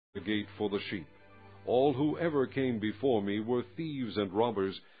the gate for the sheep. All who ever came before me were thieves and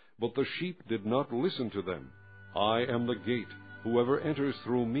robbers, but the sheep did not listen to them. I am the gate. Whoever enters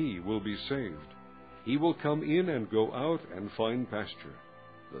through me will be saved. He will come in and go out and find pasture.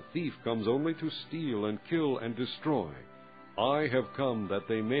 The thief comes only to steal and kill and destroy. I have come that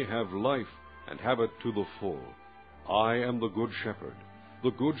they may have life and have it to the full. I am the good shepherd.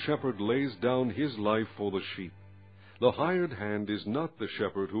 The good shepherd lays down his life for the sheep. The hired hand is not the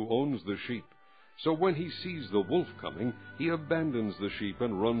shepherd who owns the sheep. So when he sees the wolf coming, he abandons the sheep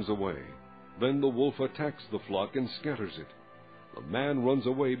and runs away. Then the wolf attacks the flock and scatters it. The man runs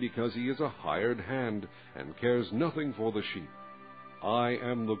away because he is a hired hand and cares nothing for the sheep. I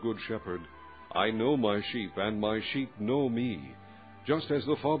am the good shepherd. I know my sheep, and my sheep know me, just as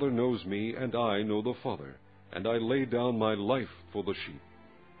the Father knows me, and I know the Father, and I lay down my life for the sheep.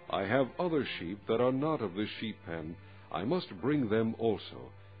 I have other sheep that are not of this sheep pen. I must bring them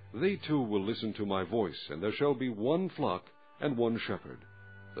also. They too will listen to my voice, and there shall be one flock and one shepherd.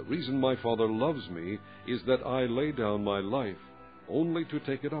 The reason my Father loves me is that I lay down my life, only to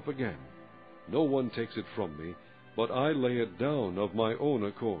take it up again. No one takes it from me, but I lay it down of my own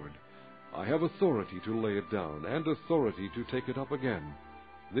accord. I have authority to lay it down, and authority to take it up again.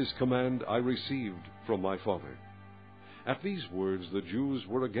 This command I received from my Father. At these words the Jews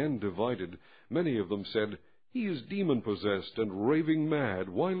were again divided. Many of them said, He is demon-possessed and raving mad.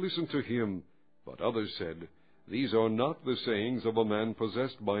 Why listen to him? But others said, These are not the sayings of a man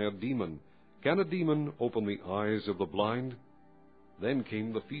possessed by a demon. Can a demon open the eyes of the blind? Then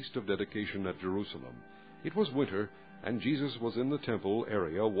came the feast of dedication at Jerusalem. It was winter, and Jesus was in the temple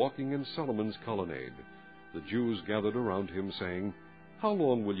area walking in Solomon's colonnade. The Jews gathered around him, saying, How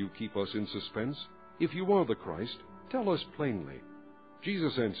long will you keep us in suspense? If you are the Christ, tell us plainly.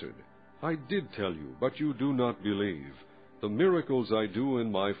 Jesus answered, I did tell you, but you do not believe. The miracles I do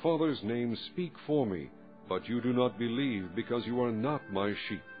in my Father's name speak for me, but you do not believe because you are not my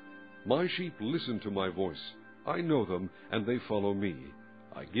sheep. My sheep listen to my voice. I know them, and they follow me.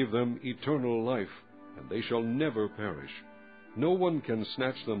 I give them eternal life, and they shall never perish. No one can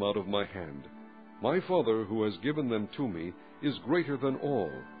snatch them out of my hand. My Father, who has given them to me, is greater than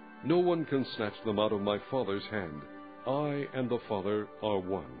all. No one can snatch them out of my Father's hand. I and the Father are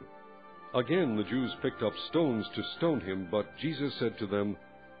one. Again the Jews picked up stones to stone him, but Jesus said to them,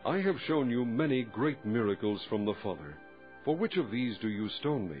 I have shown you many great miracles from the Father. For which of these do you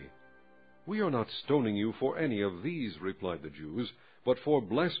stone me? We are not stoning you for any of these, replied the Jews, but for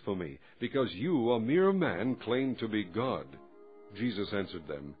blasphemy, because you, a mere man, claim to be God. Jesus answered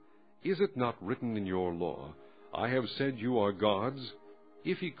them, Is it not written in your law, I have said you are gods?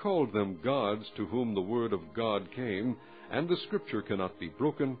 If he called them gods to whom the word of God came, and the Scripture cannot be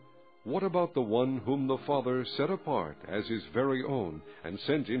broken, what about the one whom the Father set apart as his very own and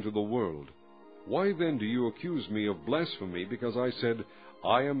sent into the world? Why then do you accuse me of blasphemy because I said,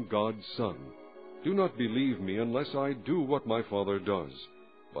 I am God's Son? Do not believe me unless I do what my Father does.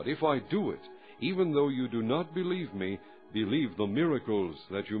 But if I do it, even though you do not believe me, believe the miracles,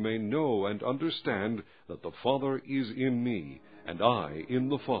 that you may know and understand that the Father is in me, and I in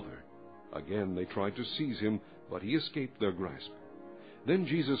the Father. Again they tried to seize him, but he escaped their grasp. Then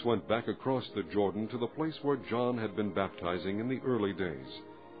Jesus went back across the Jordan to the place where John had been baptizing in the early days.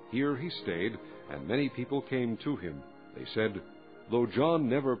 Here he stayed, and many people came to him. They said, Though John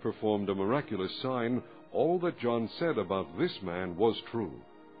never performed a miraculous sign, all that John said about this man was true.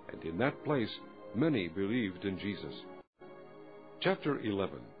 And in that place many believed in Jesus. Chapter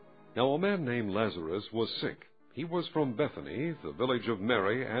 11. Now a man named Lazarus was sick. He was from Bethany, the village of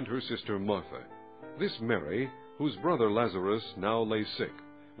Mary and her sister Martha. This Mary, whose brother Lazarus now lay sick,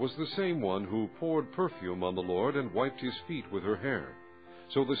 was the same one who poured perfume on the Lord and wiped his feet with her hair.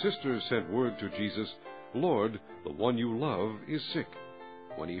 So the sisters sent word to Jesus, Lord, the one you love is sick.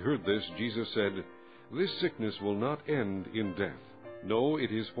 When he heard this, Jesus said, This sickness will not end in death. No,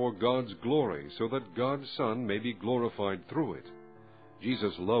 it is for God's glory, so that God's Son may be glorified through it.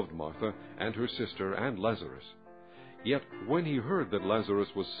 Jesus loved Martha and her sister and Lazarus. Yet when he heard that Lazarus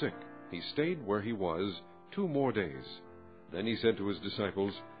was sick, he stayed where he was 2 more days. Then he said to his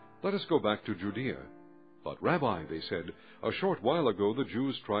disciples, Let us go back to Judea. But, Rabbi, they said, a short while ago the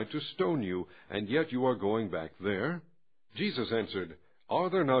Jews tried to stone you, and yet you are going back there? Jesus answered, Are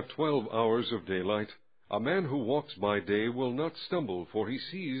there not 12 hours of daylight? A man who walks by day will not stumble, for he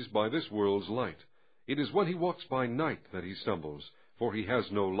sees by this world's light. It is when he walks by night that he stumbles, for he has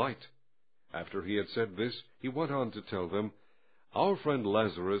no light. After he had said this, he went on to tell them, Our friend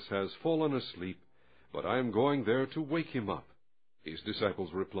Lazarus has fallen asleep, but I am going there to wake him up. His disciples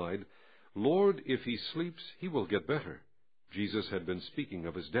replied, Lord, if he sleeps, he will get better. Jesus had been speaking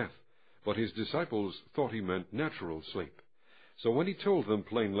of his death, but his disciples thought he meant natural sleep. So when he told them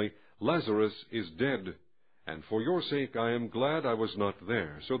plainly, "Lazarus is dead, and for your sake I am glad I was not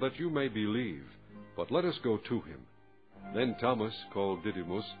there, so that you may believe. But let us go to him." Then Thomas, called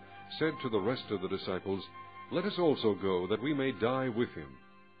Didymus, said to the rest of the disciples, "Let us also go, that we may die with him."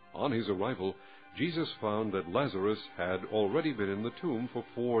 On his arrival, Jesus found that Lazarus had already been in the tomb for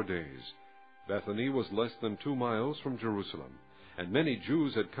 4 days. Bethany was less than 2 miles from Jerusalem, and many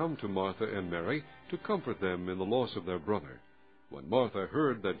Jews had come to Martha and Mary to comfort them in the loss of their brother. When Martha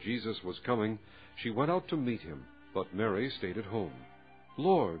heard that Jesus was coming, she went out to meet him, but Mary stayed at home.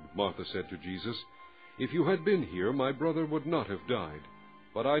 "Lord," Martha said to Jesus, "if you had been here, my brother would not have died.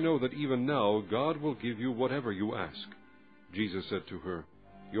 But I know that even now God will give you whatever you ask." Jesus said to her,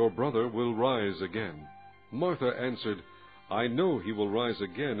 "Your brother will rise again." Martha answered, "I know he will rise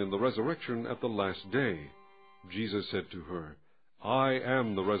again in the resurrection at the last day." Jesus said to her, "I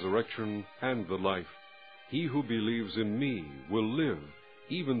am the resurrection and the life. He who believes in me will live,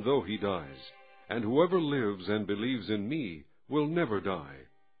 even though he dies. And whoever lives and believes in me will never die.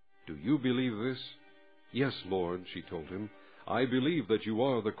 Do you believe this?" "Yes, Lord," she told him. "I believe that you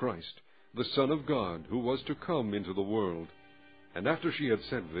are the Christ, the Son of God, who was to come into the world." And after she had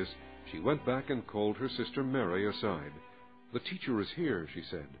said this, she went back and called her sister Mary aside. "The teacher is here," she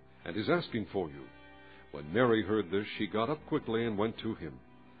said, "and is asking for you." When Mary heard this, she got up quickly and went to him.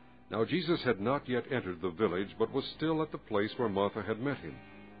 Now Jesus had not yet entered the village, but was still at the place where Martha had met him.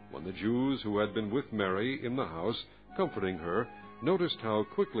 When the Jews who had been with Mary in the house, comforting her, noticed how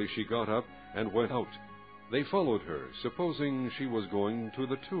quickly she got up and went out, they followed her, supposing she was going to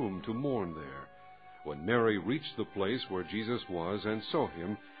the tomb to mourn there. When Mary reached the place where Jesus was and saw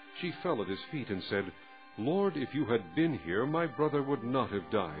him, she fell at his feet and said, "Lord, if you had been here, my brother would not have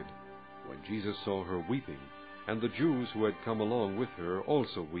died." When Jesus saw her weeping, and the Jews who had come along with her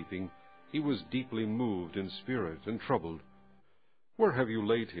also weeping, he was deeply moved in spirit and troubled. "Where have you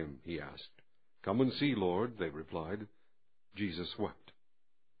laid him?" he asked. "Come and see, Lord," they replied. Jesus wept.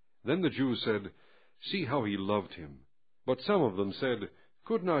 Then the Jews said, "See how he loved him." But some of them said,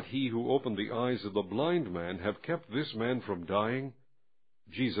 "Could not he who opened the eyes of the blind man have kept this man from dying?"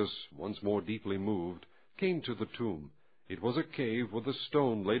 Jesus, once more deeply moved, came to the tomb. It was a cave with a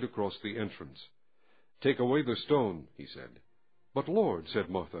stone laid across the entrance. "Take away the stone," he said. "But Lord," said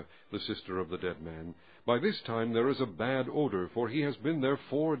Martha, the sister of the dead man, "by this time there is a bad odor, for he has been there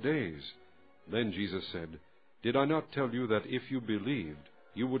 4 days." Then Jesus said, "Did I not tell you that if you believed,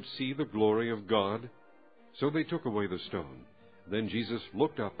 you would see the glory of God?" So they took away the stone. Then Jesus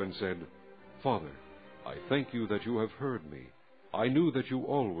looked up and said, "Father, I thank you that you have heard me. I knew that you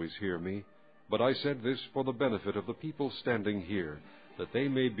always hear me, but I said this for the benefit of the people standing here, that they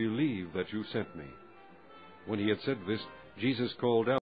may believe that you sent me." When he had said this, Jesus called out,